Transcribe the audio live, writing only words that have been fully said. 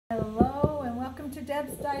Hello and welcome to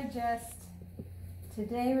Deb's Digest.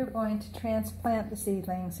 Today we're going to transplant the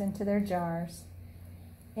seedlings into their jars.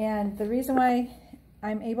 And the reason why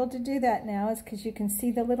I'm able to do that now is because you can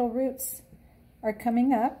see the little roots are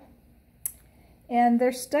coming up. And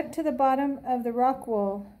they're stuck to the bottom of the rock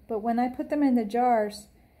wool, but when I put them in the jars,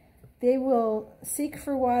 they will seek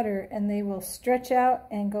for water and they will stretch out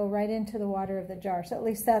and go right into the water of the jar. So at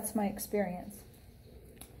least that's my experience.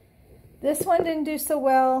 This one didn't do so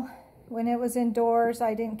well when it was indoors.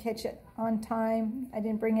 I didn't catch it on time. I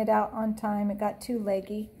didn't bring it out on time. It got too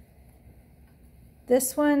leggy.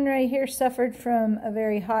 This one right here suffered from a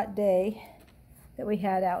very hot day that we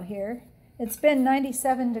had out here. It's been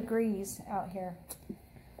 97 degrees out here.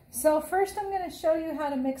 So first I'm going to show you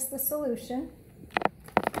how to mix the solution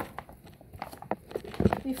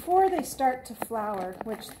before they start to flower,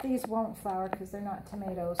 which these won't flower because they're not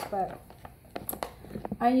tomatoes, but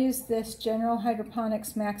I use this General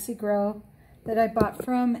Hydroponics maxi-gro that I bought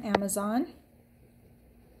from Amazon,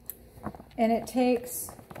 and it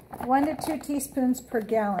takes 1 to 2 teaspoons per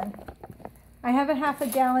gallon. I have a half a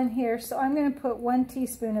gallon here, so I'm going to put 1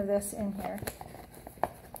 teaspoon of this in here.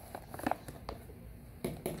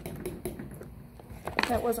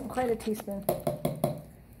 That wasn't quite a teaspoon.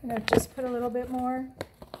 I'm going to just put a little bit more.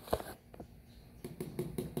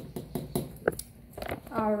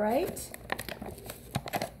 All right.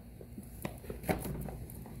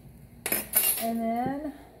 And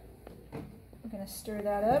then I'm going to stir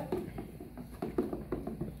that up.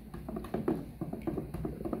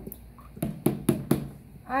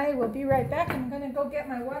 I will be right back. I'm going to go get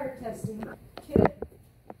my water testing kit.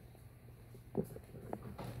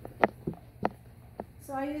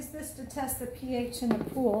 So I use this to test the pH in the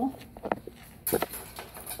pool.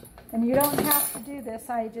 And you don't have to do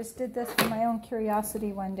this. I just did this for my own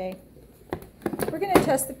curiosity one day. We're going to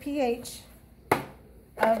test the pH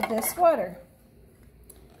of this water.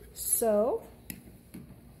 So,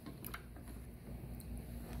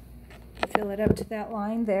 fill it up to that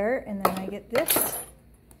line there, and then I get this,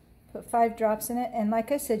 put 5 drops in it, and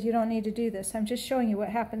like I said, you don't need to do this. I'm just showing you what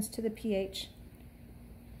happens to the pH.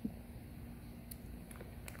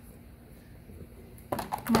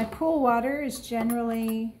 My pool water is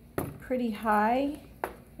generally pretty high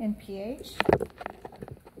in pH.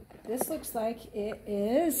 This looks like it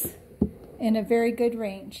is in a very good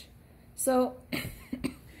range. So,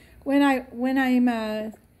 when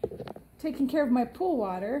I'm taking care of my pool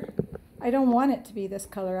water, I don't want it to be this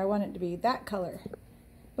color. I want it to be that color.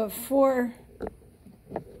 But for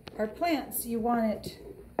our plants, you want it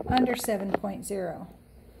under 7.0.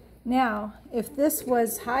 Now, if this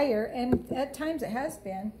was higher, and at times it has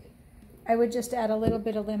been, I would just add a little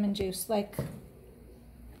bit of lemon juice, like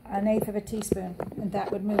 1/8 of a teaspoon, and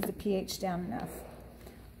that would move the pH down enough.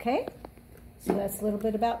 Okay? So that's a little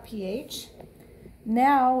bit about pH.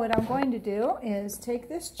 Now what I'm going to do is take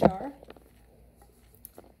this jar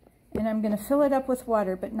and I'm going to fill it up with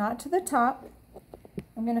water, but not to the top.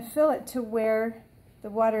 I'm going to fill it to where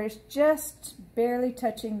the water is just barely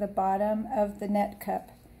touching the bottom of the net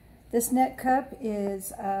cup. This net cup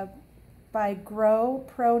is by Grow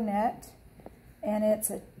Pro Net, and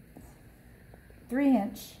it's a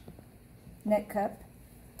 3-inch net cup.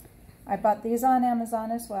 I bought these on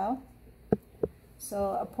Amazon as well.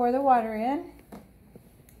 So I'll pour the water in.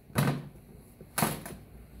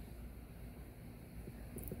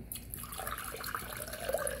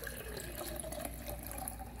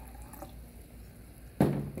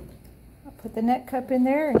 Put the net cup in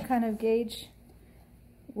there and kind of gauge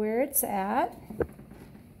where it's at.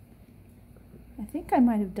 I think I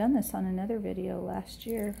might have done this on another video last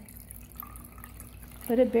year,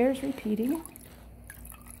 but it bears repeating.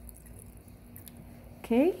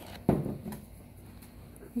 Okay.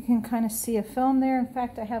 You can kind of see a film there. In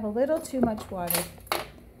fact, I have a little too much water.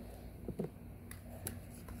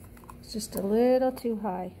 It's just a little too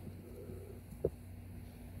high.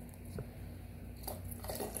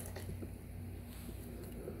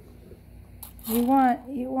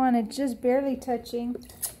 You want it just barely touching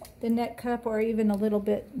the net cup or even a little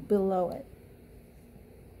bit below it.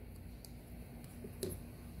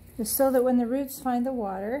 Just so that when the roots find the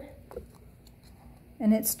water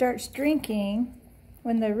and it starts drinking,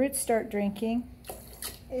 when the roots start drinking,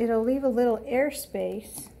 it'll leave a little air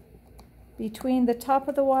space between the top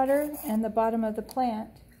of the water and the bottom of the plant,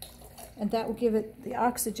 and that will give it the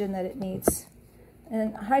oxygen that it needs.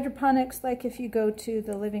 And hydroponics, like if you go to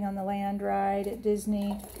the Living on the Land ride at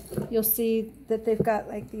Disney, you'll see that they've got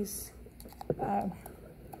like these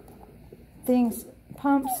things,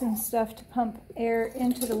 pumps and stuff to pump air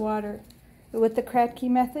into the water. But with the Kratky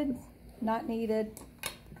method, not needed.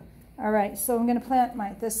 All right, so I'm going to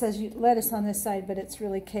plant this says lettuce on this side, but it's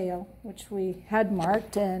really kale, which we had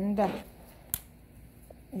marked, and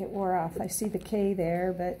it wore off. I see the K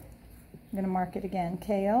there, but I'm going to mark it again.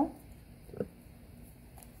 Kale.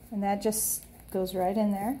 And that just goes right in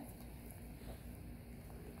there.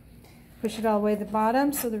 Push it all the way to the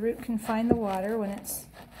bottom so the root can find the water when it's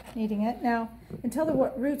needing it. Now, until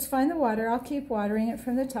the roots find the water, I'll keep watering it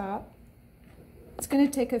from the top. It's going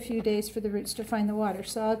to take a few days for the roots to find the water,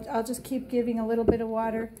 so I'll just keep giving a little bit of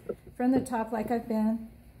water from the top like I've been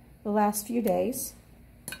the last few days.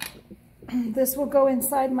 This will go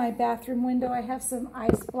inside my bathroom window. I have some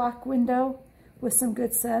ice block window with some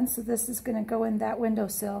good sun, so this is going to go in that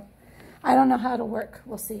windowsill. I don't know how it'll work.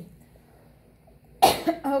 We'll see.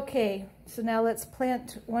 Okay, so now let's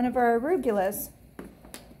plant one of our arugulas.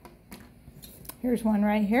 Here's one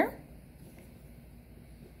right here.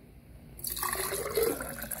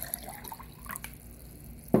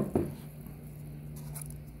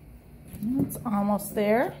 It's almost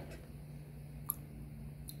there.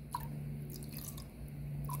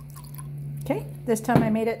 Okay, this time I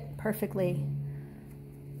made it perfectly.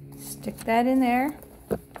 Stick that in there.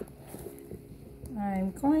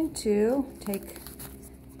 I'm going to take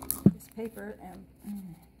this paper and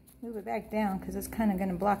move it back down because it's kind of going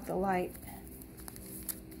to block the light,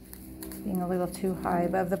 being a little too high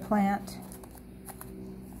above the plant.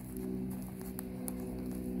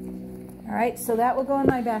 All right, so that will go in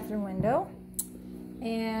my bathroom window.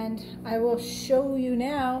 And I will show you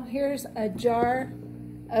now, here's a jar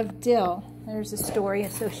of dill. There's a story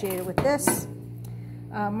associated with this.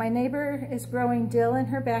 My neighbor is growing dill in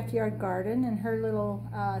her backyard garden, in her little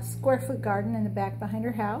square-foot garden in the back behind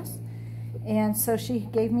her house. And so she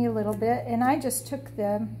gave me a little bit, and I just took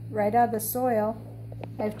them right out of the soil.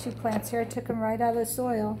 I have 2 plants here. I took them right out of the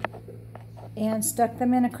soil and stuck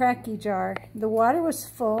them in a Kratky jar. The water was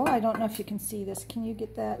full. I don't know if you can see this. Can you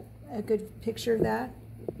get that, a good picture of that?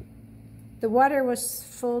 The water was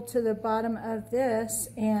full to the bottom of this,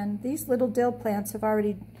 and these little dill plants have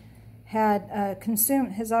already had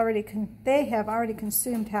they have already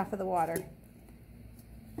consumed half of the water.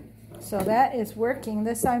 So that is working.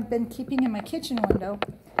 This I've been keeping in my kitchen window.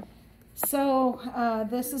 So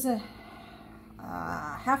this is a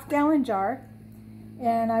half-gallon jar,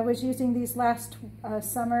 and I was using these last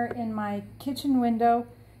summer in my kitchen window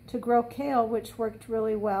to grow kale, which worked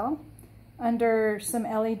really well under some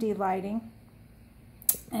LED lighting.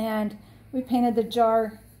 And we painted the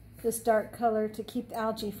jar this dark color to keep the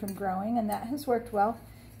algae from growing, and that has worked well.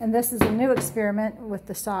 And this is a new experiment with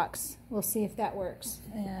the socks. We'll see if that works.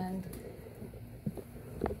 And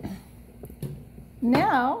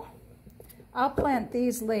now I'll plant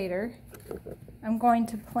these later. I'm going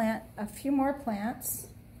to plant a few more plants.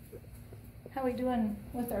 How are we doing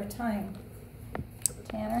with our time,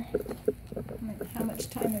 Tanner? How much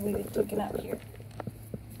time have we taken up here?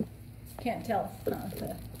 Can't tell.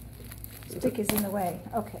 The stick is in the way.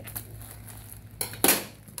 Okay.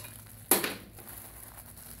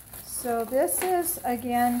 So this is,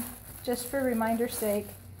 again, just for reminder's sake.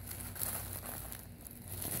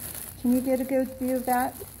 Can you get a good view of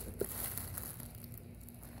that?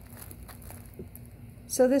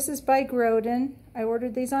 So this is by Groden. I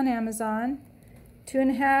ordered these on Amazon. 2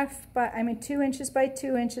 inches by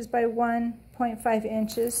 2 inches by 1.5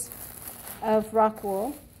 inches of rock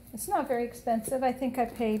wool. It's not very expensive. I think I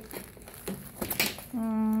paid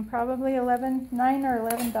probably $9 or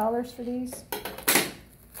 $11 for these.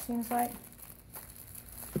 Seems like.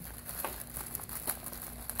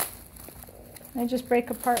 They just break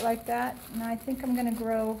apart like that. And I think I'm going to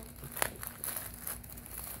grow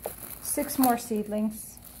 6 more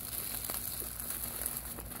seedlings.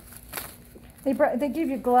 They give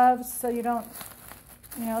you gloves so you don't,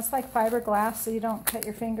 it's like fiberglass so you don't cut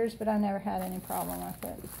your fingers, but I never had any problem with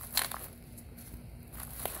it.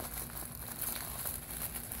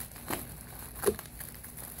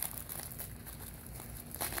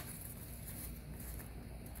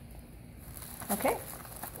 Okay,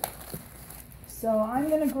 so I'm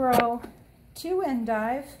going to grow 2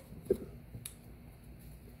 endive,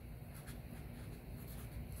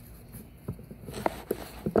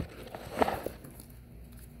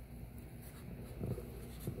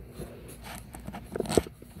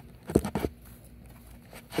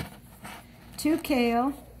 two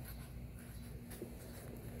kale.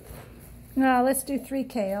 No, let's do 3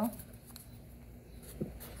 kale.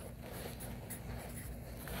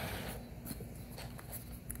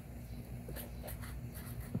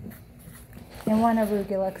 And 1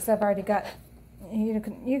 arugula, because I've already got, you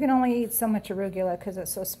can only eat so much arugula because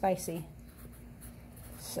it's so spicy.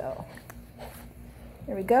 So,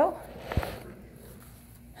 there we go.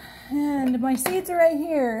 And my seeds are right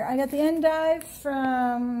here. I got the endive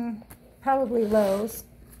from probably Lowe's.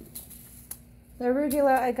 The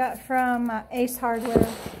arugula I got from Ace Hardware.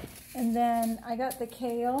 And then I got the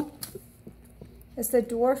kale. It's the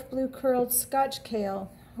dwarf blue curled Scotch kale.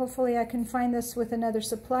 Hopefully I can find this with another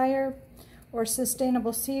supplier, or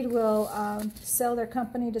Sustainable Seed will sell their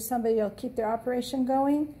company to somebody who'll keep their operation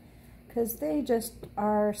going, because they just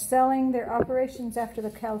are selling their operations after the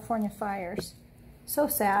California fires. So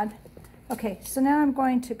sad. Okay, so now I'm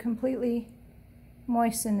going to completely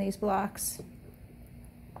moisten these blocks.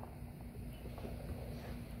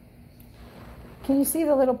 Can you see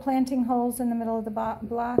the little planting holes in the middle of the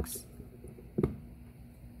blocks?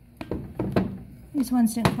 These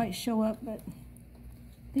ones didn't quite show up, but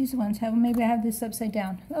these ones have. Maybe I have this upside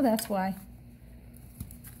down. Oh, that's why.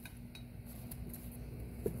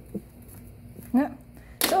 Yep.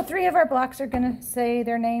 So 3 of our blocks are going to say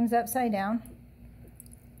their names upside down.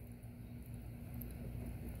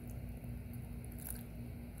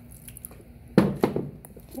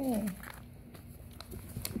 Okay.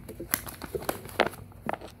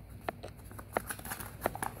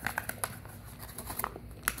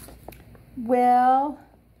 Well,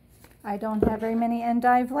 I don't have very many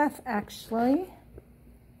endive left, actually.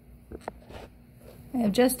 I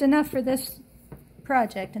have just enough for this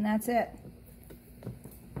project, and that's it.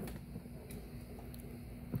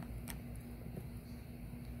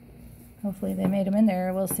 Hopefully they made them in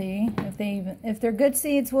there. We'll see. If they're good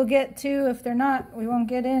seeds, we'll get 2. If they're not, we won't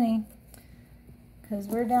get any, because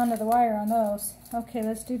we're down to the wire on those. Okay,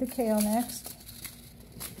 let's do the kale next.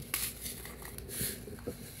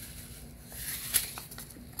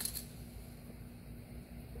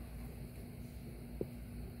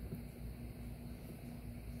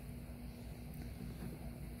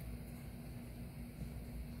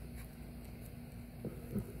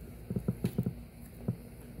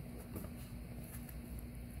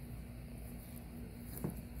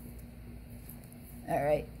 All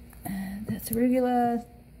right, that's arugula.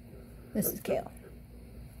 This is kale.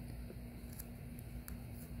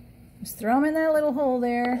 Just throw them in that little hole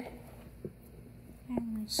there.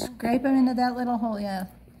 Scrape them into that little hole, yeah.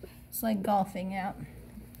 It's like golfing out.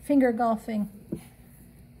 Finger golfing.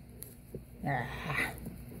 There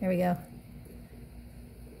we go.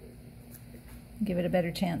 Give it a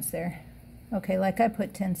better chance there. Okay, like I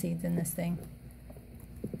put 10 seeds in this thing.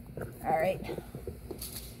 All right.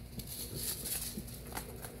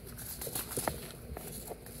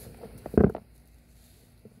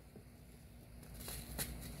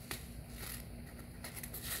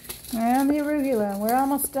 And the arugula, we're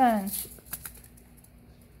almost done.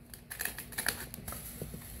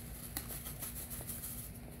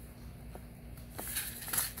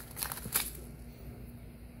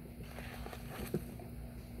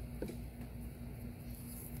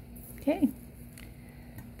 Okay,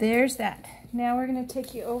 there's that. Now we're going to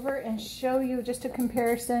take you over and show you just a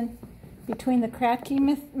comparison between the Kratky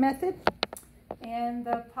method and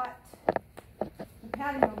the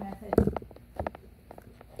patio method.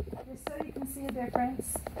 Just so you can see a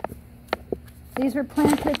difference. These were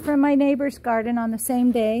planted from my neighbor's garden on the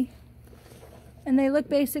same day, and they look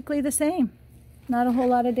basically the same. Not a whole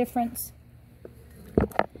lot of difference.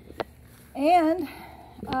 And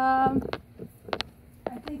I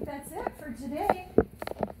think that's it for today.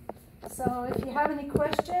 So if you have any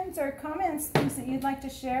questions or comments, things that you'd like to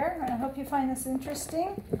share, and I hope you find this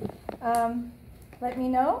interesting, let me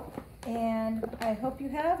know. And I hope you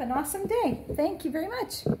have an awesome day. Thank you very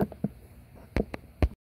much.